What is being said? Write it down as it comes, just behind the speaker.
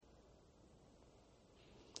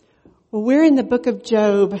Well, we're in the book of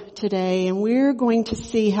Job today, and we're going to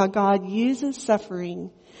see how God uses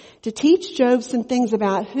suffering to teach Job some things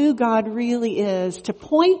about who God really is, to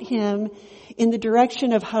point him in the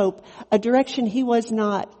direction of hope, a direction he was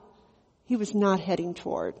not heading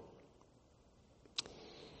toward.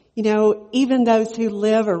 You know, even those who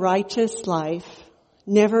live a righteous life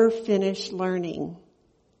never finish learning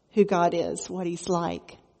who God is, what he's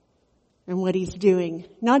like, and what he's doing.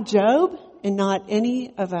 Not Job and not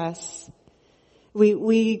any of us.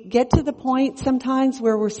 We get to the point sometimes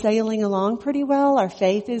where we're sailing along pretty well. Our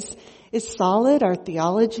faith is solid. Our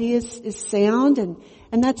theology is sound,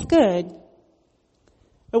 and that's good.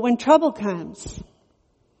 But when trouble comes,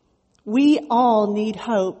 we all need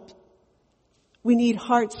hope. We need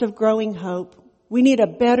hearts of growing hope. We need a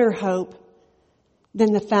better hope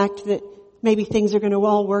than the fact that maybe things are going to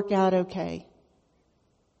all work out okay.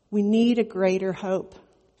 We need a greater hope.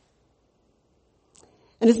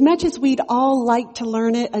 And as much as we'd all like to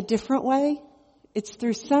learn it a different way, it's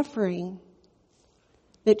through suffering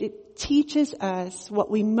that it teaches us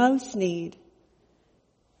what we most need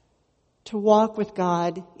to walk with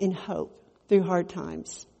God in hope through hard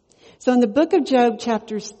times. So in the book of Job,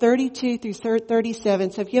 chapters 32 through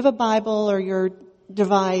 37, so if you have a Bible or your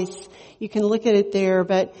device, you can look at it there,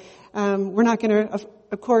 but we're not going to,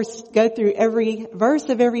 of course, go through every verse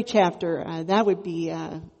of every chapter. That would be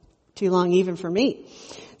too long even for me.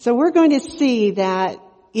 So we're going to see that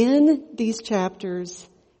in these chapters,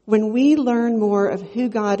 when we learn more of who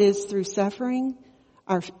God is through suffering,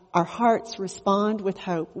 our hearts respond with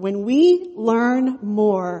hope. When we learn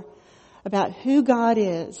more about who God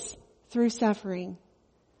is through suffering,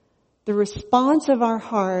 the response of our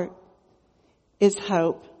heart is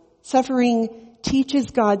hope. Suffering teaches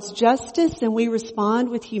God's justice, and we respond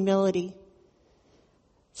with humility.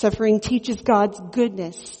 Suffering teaches God's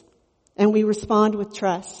goodness, and we respond with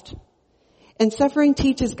trust. And suffering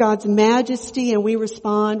teaches God's majesty, and we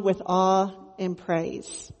respond with awe and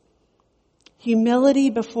praise. Humility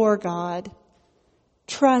before God,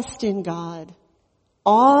 trust in God,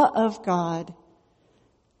 awe of God,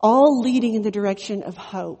 all leading in the direction of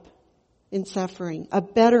hope in suffering, a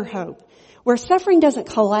better hope, where suffering doesn't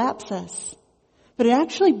collapse us, but it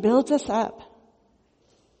actually builds us up.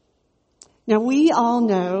 Now we all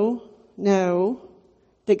know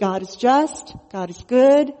that God is just, God is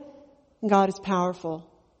good, and God is powerful.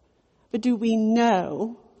 But do we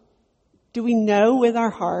know with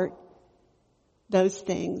our heart those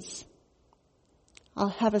things? I'll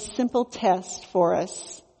have a simple test for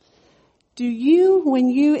us. Do you, when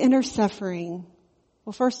you enter suffering,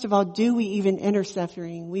 well, first of all, do we even enter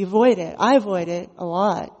suffering? We avoid it. I avoid it a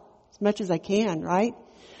lot, as much as I can, right?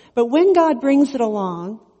 But when God brings it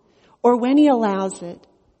along, or when he allows it,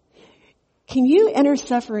 can you enter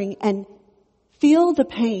suffering and feel the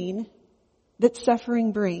pain that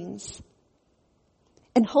suffering brings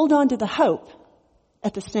and hold on to the hope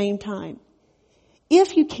at the same time?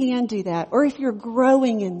 If you can do that, or if you're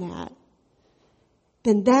growing in that,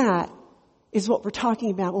 then that is what we're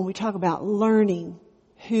talking about when we talk about learning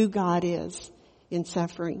who God is in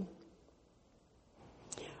suffering.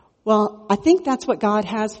 Well, I think that's what God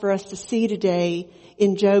has for us to see today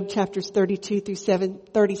in Job chapters 32 through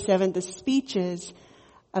 37, the speeches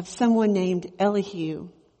of someone named Elihu.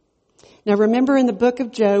 Now remember, in the book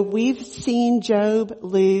of Job, we've seen Job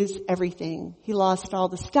lose everything. He lost all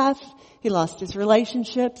the stuff. He lost his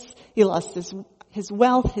relationships. He lost his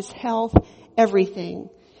wealth, his health, everything.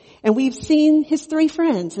 And we've seen his three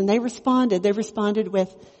friends, and they responded. They responded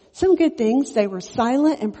with some good things. They were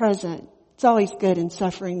silent and present. It's always good in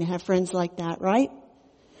suffering to have friends like that, right?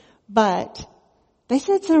 But they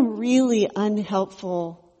said some really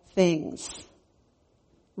unhelpful things.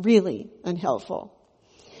 Really unhelpful.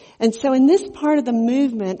 And so in this part of the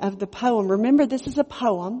movement of the poem, remember this is a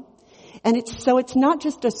poem, and it's not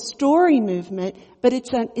just a story movement, but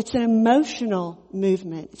it's an emotional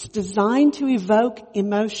movement. It's designed to evoke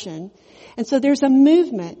emotion. And so there's a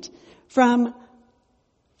movement from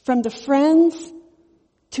the friends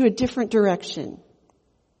to a different direction.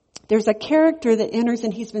 There's a character that enters,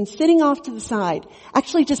 and he's been sitting off to the side,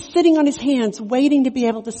 actually just sitting on his hands, waiting to be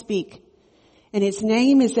able to speak. And his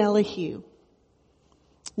name is Elihu.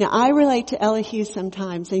 Now, I relate to Elihu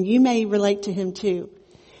sometimes, and you may relate to him too.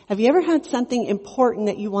 Have you ever had something important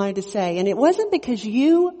that you wanted to say? And it wasn't because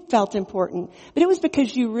you felt important, but it was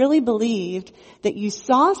because you really believed that you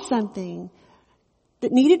saw something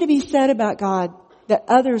that needed to be said about God that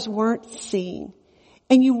others weren't seeing.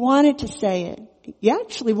 And you wanted to say it. You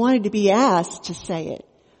actually wanted to be asked to say it.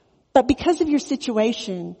 But because of your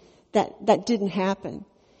situation, that didn't happen.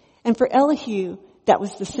 And for Elihu, that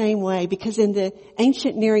was the same way, because in the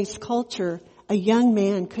ancient Near East culture, a young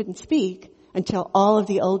man couldn't speak until all of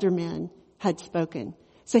the older men had spoken.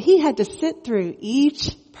 So he had to sit through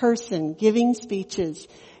each person giving speeches,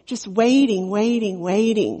 just waiting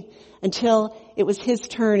until it was his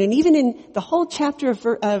turn. And even in the whole chapter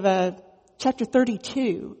of chapter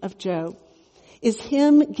 32 of Job is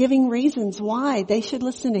him giving reasons why they should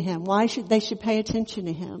listen to him, why they should pay attention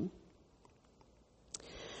to him.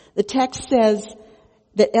 The text says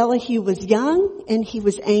that Elihu was young and he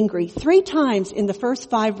was angry. 3 times in the first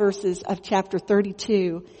 5 verses of chapter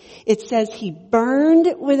 32, it says he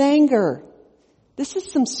burned with anger. This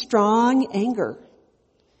is some strong anger.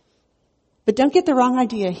 But don't get the wrong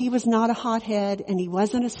idea. He was not a hothead and he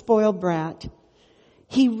wasn't a spoiled brat.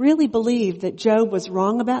 He really believed that Job was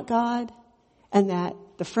wrong about God and that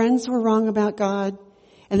the friends were wrong about God,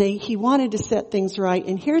 and he wanted to set things right.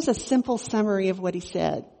 And here's a simple summary of what he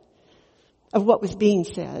said, of what was being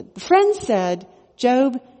said. The friends said,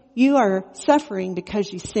 Job, you are suffering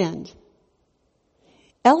because you sinned.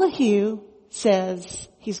 Elihu says,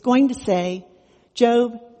 he's going to say,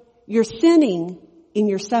 Job, you're sinning in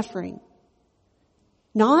your suffering.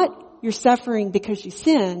 Not you're suffering because you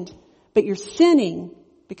sinned, but you're sinning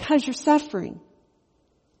because you're suffering.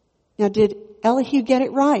 Now, did Elihu get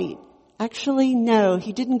it right? Actually, no,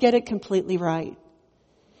 he didn't get it completely right.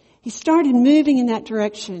 He started moving in that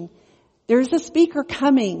direction. There's a speaker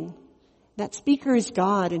coming. That speaker is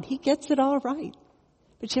God, and he gets it all right.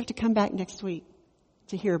 But you have to come back next week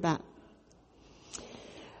to hear about it.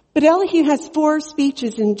 But Elihu has 4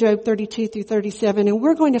 speeches in Job 32 through 37, and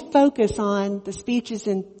we're going to focus on the speeches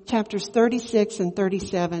in chapters 36 and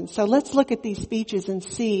 37. So let's look at these speeches and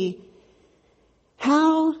see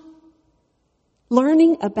how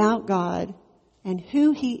learning about God and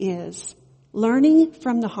who He is, learning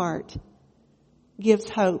from the heart, gives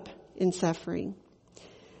hope in suffering.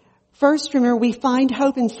 First, remember, we find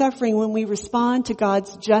hope in suffering when we respond to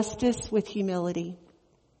God's justice with humility.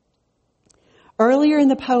 Earlier in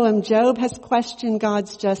the poem, Job has questioned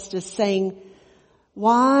God's justice, saying,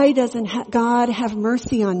 why doesn't God have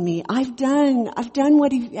mercy on me? I've done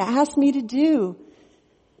what He asked me to do.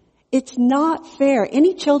 It's not fair.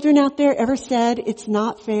 Any children out there ever said it's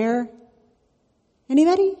not fair?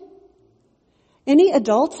 Anybody? Any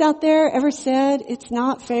adults out there ever said it's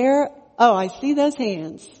not fair? Oh, I see those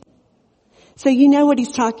hands. So you know what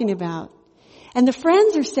he's talking about. And the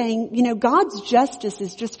friends are saying, God's justice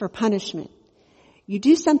is just for punishment. You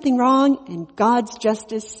do something wrong and God's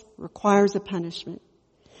justice requires a punishment.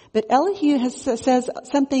 But Elihu says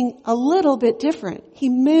something a little bit different. He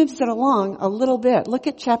moves it along a little bit. Look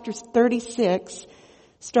at chapter 36,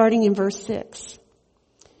 starting in verse 6. It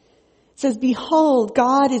says, behold,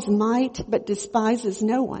 God is might, but despises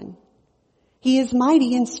no one. He is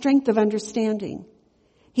mighty in strength of understanding.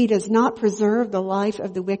 He does not preserve the life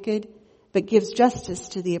of the wicked, but gives justice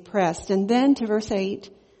to the oppressed. And then to verse 8,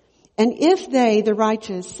 and if they, the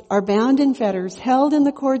righteous, are bound in fetters, held in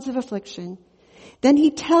the cords of affliction, then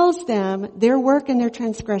He tells them their work and their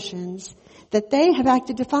transgressions, that they have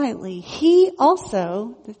acted defiantly. He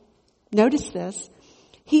also, notice this,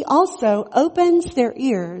 He also opens their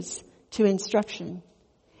ears to instruction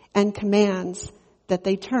and commands that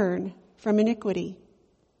they turn from iniquity.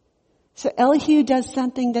 So Elihu does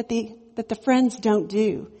something that the friends don't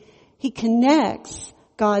do. He connects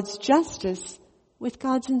God's justice with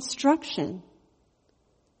God's instruction.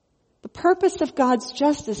 The purpose of God's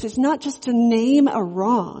justice is not just to name a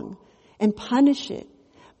wrong and punish it,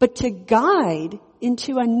 but to guide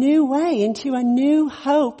into a new way, into a new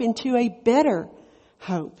hope, into a better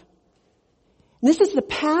hope. And this is the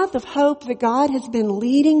path of hope that God has been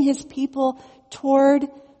leading His people toward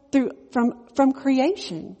from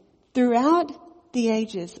creation throughout the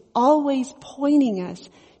ages, always pointing us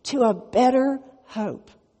to a better hope.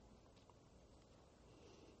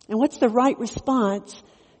 And what's the right response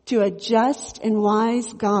to a just and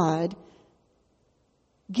wise God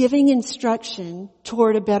giving instruction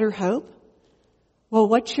toward a better hope? Well,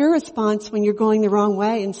 what's your response when you're going the wrong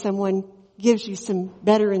way and someone gives you some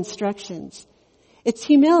better instructions? It's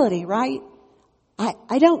humility, right?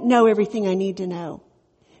 I don't know everything I need to know.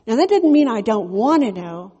 Now, that doesn't mean I don't want to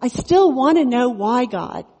know. I still want to know why,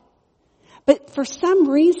 God. But for some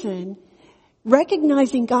reason,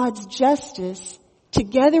 recognizing God's justice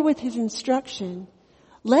together with His instruction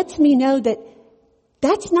lets me know that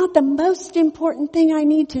that's not the most important thing I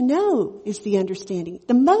need to know, is the understanding.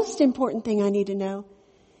 The most important thing I need to know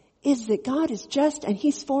is that God is just and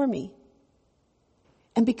He's for me.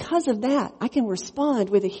 And because of that, I can respond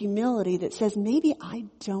with a humility that says, maybe I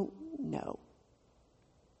don't know.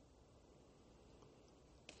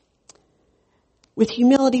 With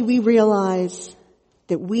humility, we realize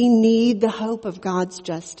that we need the hope of God's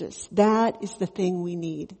justice. That is the thing we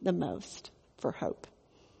need the most for hope.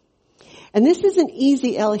 And this isn't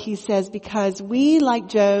easy, Elihu says, because we, like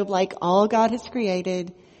Job, like all God has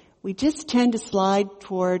created, we just tend to slide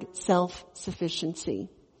toward self-sufficiency.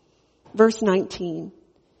 Verse 19.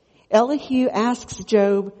 Elihu asks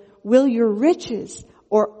Job, will your riches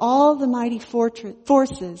or all the mighty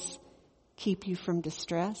forces keep you from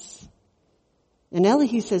distress? And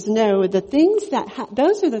Elihu says, no, those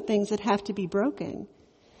are the things that have to be broken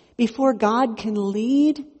before God can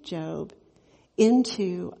lead Job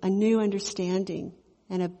into a new understanding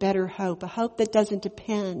and a better hope, a hope that doesn't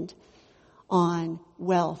depend on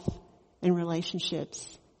wealth and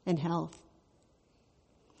relationships and health.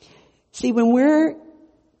 See, when we're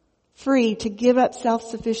free to give up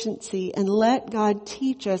self-sufficiency and let God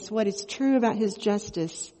teach us what is true about His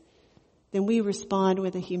justice, then we respond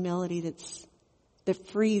with a humility that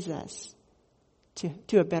frees us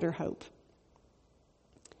to a better hope.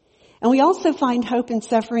 And we also find hope in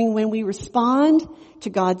suffering when we respond to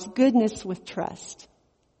God's goodness with trust.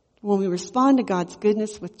 When we respond to God's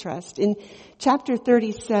goodness with trust. In chapter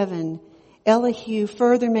 37, Elihu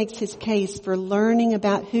further makes his case for learning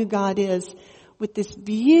about who God is with this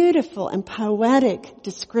beautiful and poetic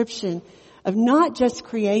description of not just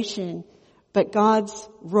creation, but God's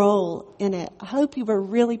role in it. I hope you were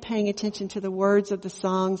really paying attention to the words of the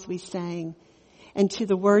songs we sang and to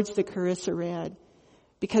the words that Carissa read,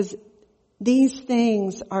 because these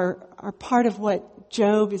things are part of what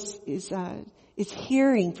Job is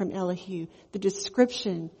hearing from Elihu, the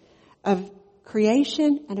description of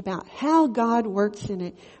creation and about how God works in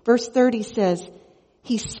it. Verse 30 says,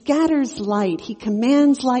 He scatters light. He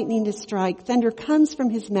commands lightning to strike. Thunder comes from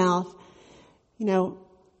His mouth. You know,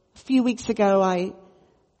 a few weeks ago,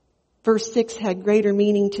 verse 6 had greater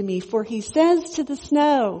meaning to me. For He says to the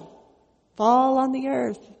snow, fall on the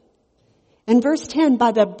earth. And verse 10,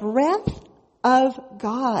 by the breath of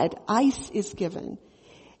God, ice is given,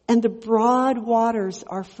 and the broad waters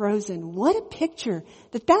are frozen. What a picture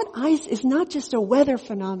that ice is not just a weather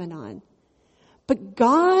phenomenon, but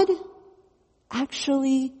God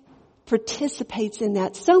actually participates in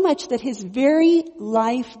that so much that His very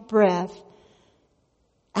life breath,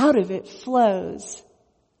 out of it flows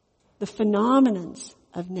the phenomenons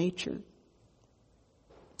of nature.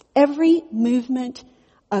 Every movement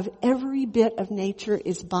of every bit of nature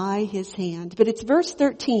is by His hand. But it's verse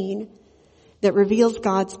 13 that reveals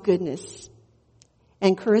God's goodness.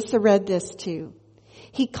 And Carissa read this too.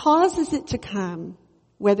 He causes it to come,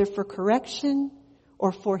 whether for correction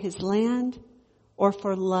or for His land or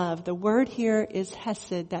for love. The word here is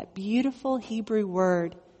hesed, that beautiful Hebrew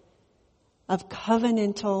word of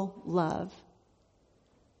covenantal love.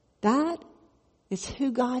 That is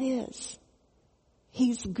who God is.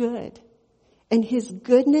 He's good. And His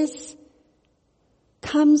goodness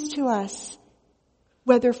comes to us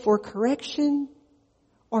whether for correction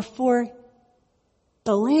or for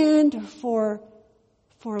the land or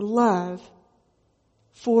for love,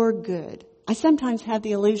 for good. I sometimes have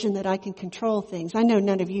the illusion that I can control things. I know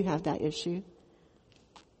none of you have that issue.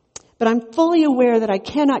 But I'm fully aware that I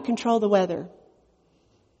cannot control the weather.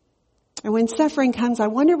 And when suffering comes, I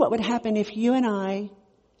wonder what would happen if you and I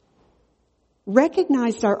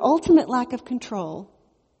recognized our ultimate lack of control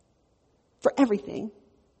for everything,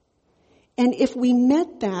 and if we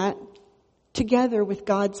met that together with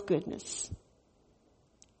God's goodness.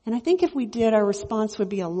 And I think if we did, our response would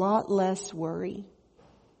be a lot less worry.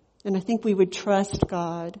 And I think we would trust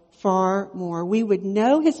God far more. We would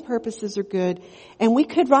know His purposes are good, and we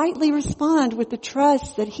could rightly respond with the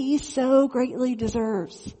trust that He so greatly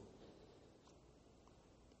deserves.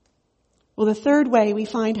 Well, the third way we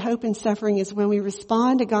find hope in suffering is when we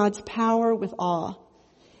respond to God's power with awe.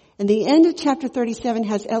 And the end of chapter 37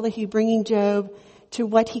 has Elihu bringing Job to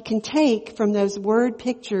what he can take from those word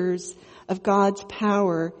pictures of God's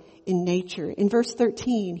power in nature. In verse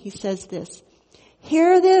 13, he says this,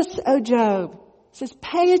 hear this, O Job. He says,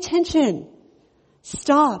 pay attention.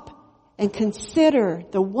 Stop and consider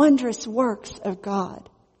the wondrous works of God.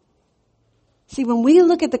 See, when we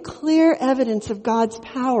look at the clear evidence of God's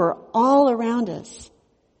power all around us,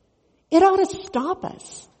 it ought to stop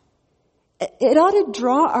us. It ought to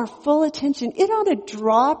draw our full attention. It ought to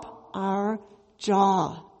drop our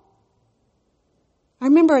jaw. I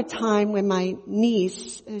remember a time when my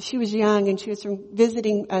niece, she was young and she was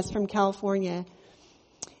visiting us from California.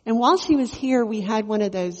 And while she was here, we had one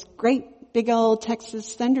of those great big old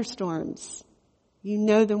Texas thunderstorms. You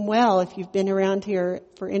know them well if you've been around here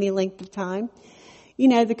for any length of time. You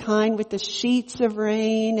know, the kind with the sheets of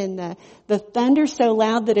rain and the thunder so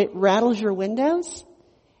loud that it rattles your windows.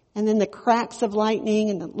 And then the cracks of lightning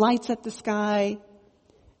and the lights up the sky.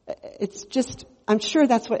 It's just, I'm sure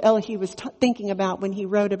that's what Elihu was thinking about when he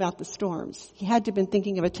wrote about the storms. He had to have been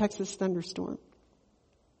thinking of a Texas thunderstorm.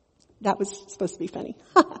 That was supposed to be funny.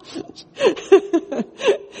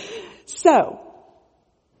 So,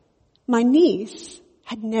 my niece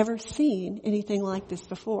had never seen anything like this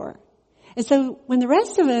before. And so when the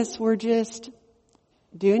rest of us were just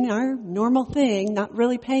doing our normal thing, not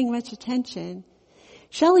really paying much attention,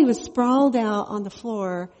 Shelley was sprawled out on the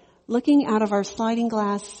floor, looking out of our sliding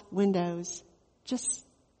glass windows, just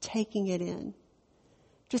taking it in.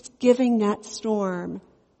 Just giving that storm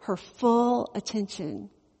her full attention,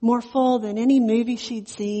 more full than any movie she'd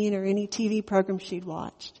seen or any TV program she'd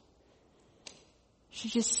watched. She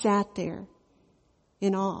just sat there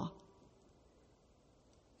in awe.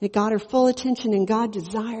 It got her full attention, and God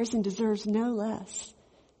desires and deserves no less.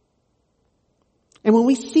 And when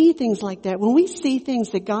we see things like that, when we see things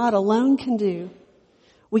that God alone can do,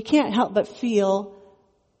 we can't help but feel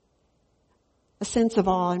a sense of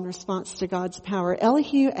awe in response to God's power.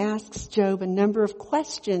 Elihu asks Job a number of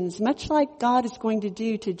questions, much like God is going to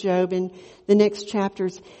do to Job in the next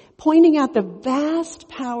chapters, pointing out the vast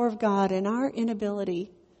power of God and our inability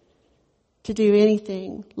to do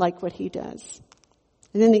anything like what he does.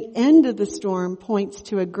 And then the end of the storm points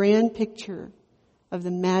to a grand picture of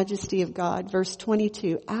the majesty of God. Verse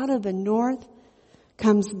 22, out of the north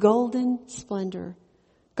comes golden splendor.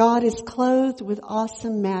 God is clothed with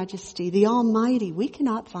awesome majesty. The Almighty, we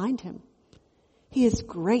cannot find him. He is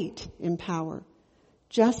great in power.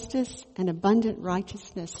 Justice and abundant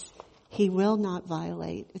righteousness he will not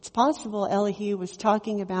violate. It's possible Elihu was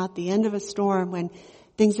talking about the end of a storm when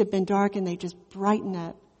things have been dark and they just brighten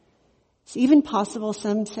up. It's even possible,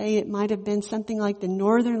 some say it might have been something like the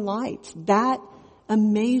northern lights, that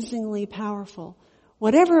amazingly powerful.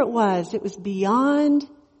 Whatever it was beyond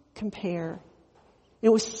compare. It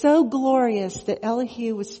was so glorious that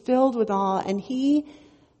Elihu was filled with awe, and he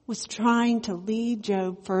was trying to lead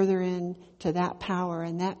Job further into that power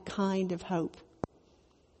and that kind of hope.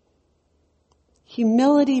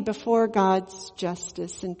 Humility before God's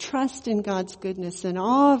justice and trust in God's goodness and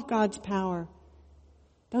awe of God's power,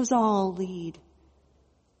 those all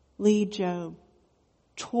lead Job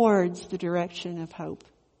towards the direction of hope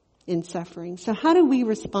in suffering. So how do we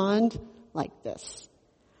respond like this?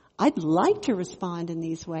 I'd like to respond in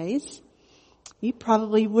these ways. You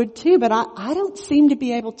probably would too, but I don't seem to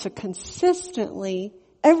be able to consistently,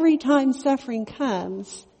 every time suffering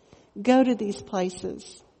comes, go to these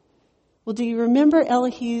places. Well, do you remember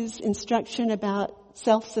Elihu's instruction about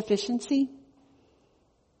self-sufficiency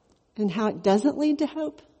and how it doesn't lead to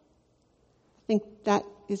hope? I think that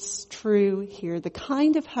is true here. The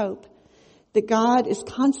kind of hope that God is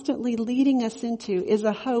constantly leading us into is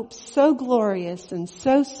a hope so glorious and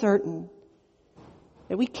so certain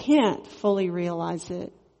that we can't fully realize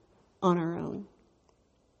it on our own.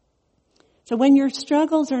 So when your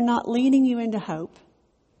struggles are not leading you into hope,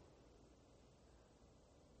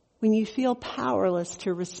 when you feel powerless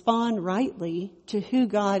to respond rightly to who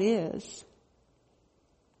God is,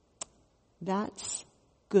 that's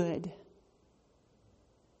good.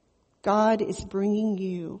 God is bringing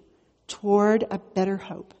you toward a better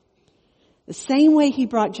hope. The same way he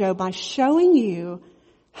brought Job, by showing you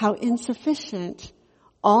how insufficient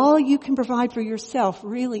all you can provide for yourself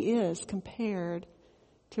really is compared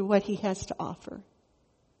to what he has to offer.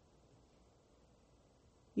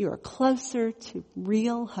 You are closer to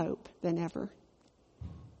real hope than ever.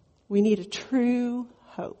 We need a true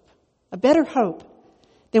hope, a better hope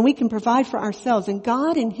than we can provide for ourselves. And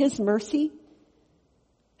God, in his mercy,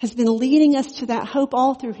 has been leading us to that hope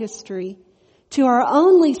all through history, to our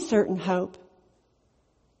only certain hope,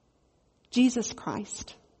 Jesus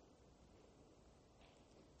Christ.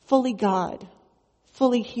 Fully God,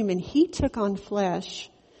 fully human, he took on flesh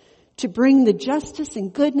to bring the justice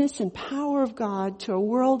and goodness and power of God to a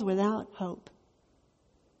world without hope.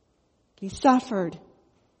 He suffered,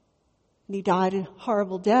 and he died a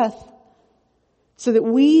horrible death, so that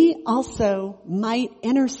we also might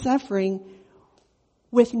enter suffering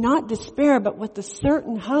with not despair, but with the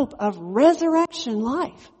certain hope of resurrection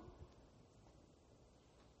life.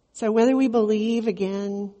 So whether we believe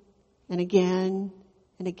again and again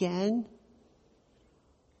and again,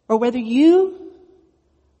 or whether you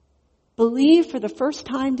believe for the first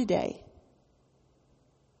time today,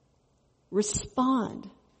 respond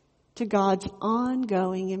to God's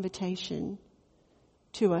ongoing invitation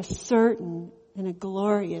to a certain and a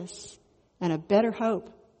glorious and a better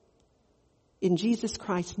hope. in Jesus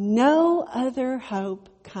Christ, no other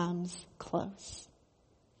hope comes close.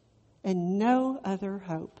 And no other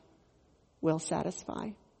hope will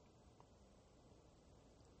satisfy.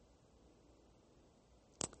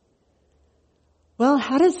 Well,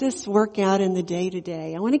 how does this work out in the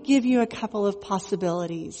day-to-day? I want to give you a couple of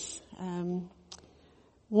possibilities.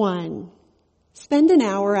 One, spend an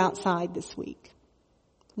hour outside this week.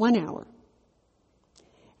 1 hour.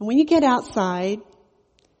 And when you get outside,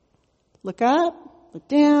 look up, look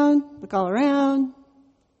down, look all around.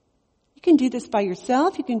 You can do this by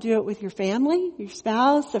yourself. You can do it with your family, your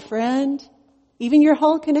spouse, a friend, even your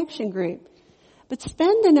whole connection group. But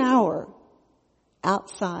spend an hour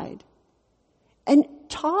outside and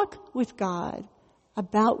talk with God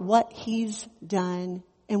about what He's done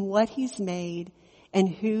and what He's made and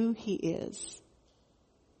who He is.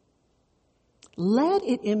 Let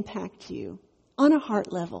it impact you on a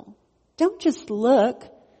heart level. Don't just look,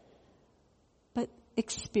 but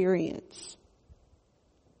experience.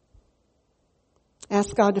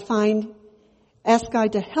 Ask God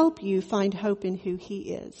to help you find hope in who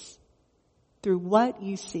He is through what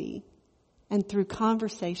you see and through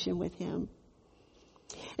conversation with Him.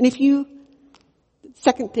 And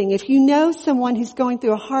second thing, if you know someone who's going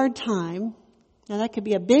through a hard time, now that could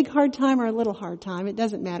be a big hard time or a little hard time, it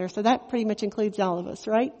doesn't matter. So that pretty much includes all of us,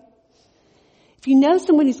 right? If you know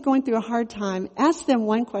someone who's going through a hard time, ask them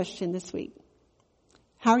one question this week.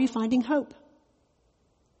 How are you finding hope?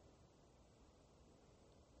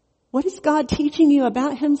 What is God teaching you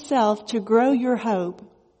about Himself to grow your hope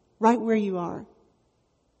right where you are?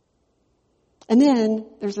 And then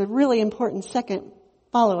there's a really important second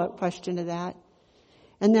follow-up question to that.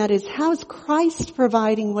 And that is, how is Christ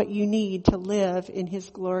providing what you need to live in His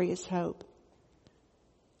glorious hope?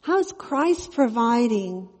 How is Christ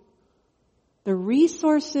providing the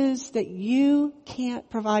resources that you can't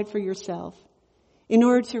provide for yourself in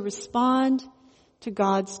order to respond to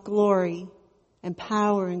God's glory and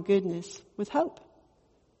power and goodness with hope?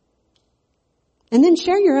 And then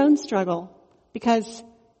share your own struggle, because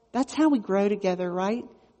that's how we grow together, right?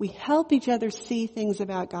 We help each other see things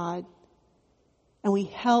about God, and we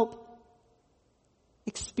help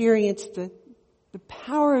experience the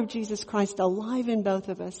power of Jesus Christ alive in both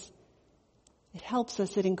of us. It helps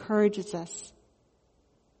us. It encourages us.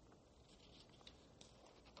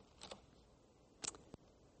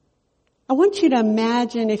 I want you to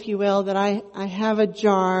imagine, if you will, that I have a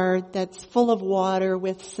jar that's full of water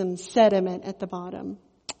with some sediment at the bottom.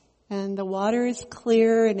 And the water is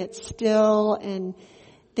clear and it's still and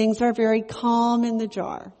things are very calm in the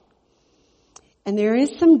jar. And there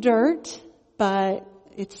is some dirt, but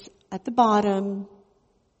it's at the bottom,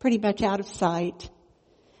 pretty much out of sight.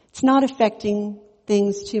 It's not affecting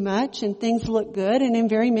things too much, and things look good, and in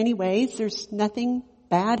very many ways there's nothing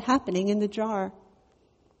bad happening in the jar.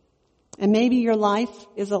 And maybe your life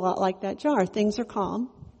is a lot like that jar. Things are calm,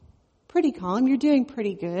 pretty calm. You're doing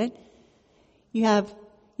pretty good. You have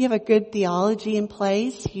a good theology in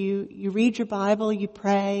place. You read your Bible, you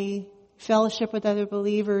pray, fellowship with other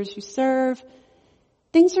believers, you serve.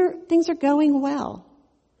 Things are going well.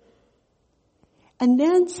 And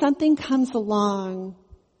then something comes along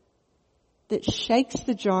that shakes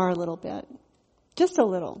the jar a little bit. Just a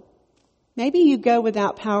little. Maybe you go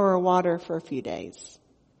without power or water for a few days.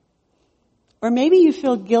 Or maybe you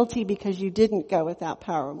feel guilty because you didn't go without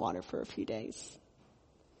power and water for a few days.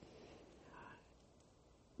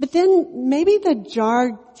 But then maybe the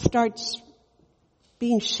jar starts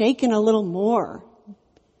being shaken a little more.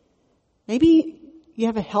 Maybe you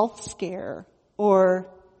have a health scare, or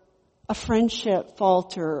a friendship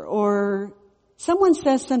falter, or someone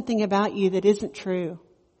says something about you that isn't true.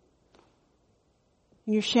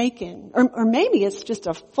 And you're shaken. Or maybe it's just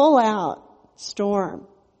a full-out storm.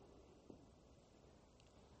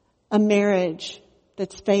 A marriage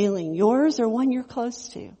that's failing, yours or one you're close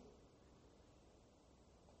to.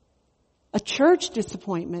 A church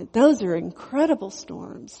disappointment. Those are incredible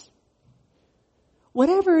storms.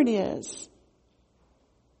 Whatever it is,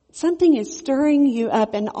 something is stirring you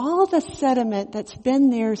up, and all the sediment that's been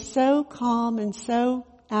there so calm and so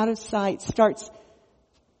out of sight starts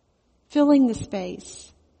filling the space.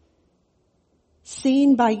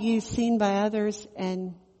 Seen by you, seen by others,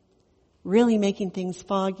 and really making things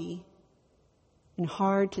foggy and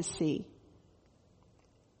hard to see.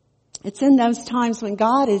 It's in those times when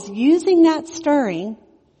God is using that stirring,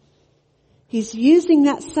 He's using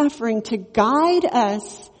that suffering to guide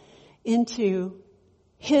us into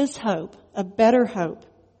His hope, a better hope,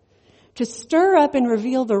 to stir up and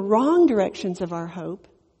reveal the wrong directions of our hope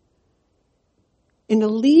and to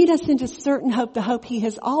lead us into certain hope, the hope He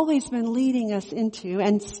has always been leading us into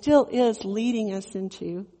and still is leading us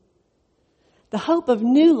into. The hope of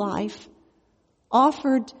new life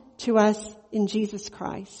offered to us in Jesus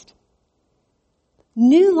Christ.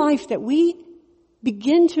 New life that we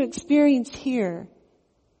begin to experience here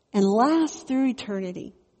and last through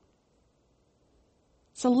eternity.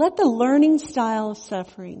 So let the learning style of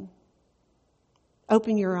suffering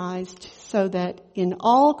open your eyes so that in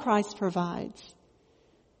all Christ provides,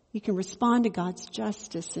 you can respond to God's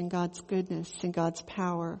justice and God's goodness and God's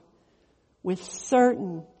power with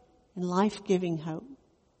certain and life-giving hope.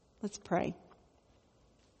 Let's pray.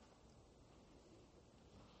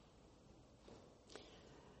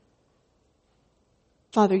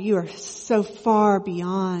 Father, you are so far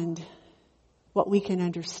beyond what we can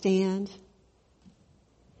understand,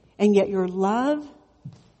 and yet your love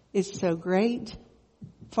is so great,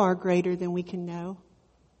 far greater than we can know.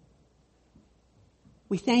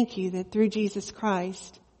 We thank you that through Jesus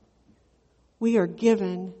Christ, we are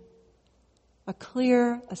given a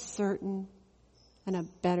clear, a certain, and a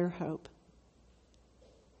better hope.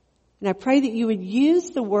 And I pray that you would use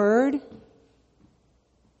the word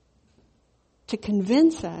to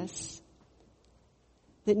convince us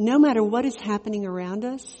that no matter what is happening around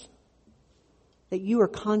us, that you are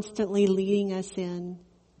constantly leading us in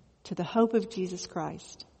to the hope of Jesus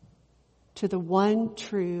Christ, to the one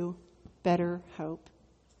true, better hope.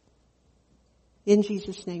 In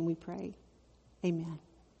Jesus' name we pray. Amen.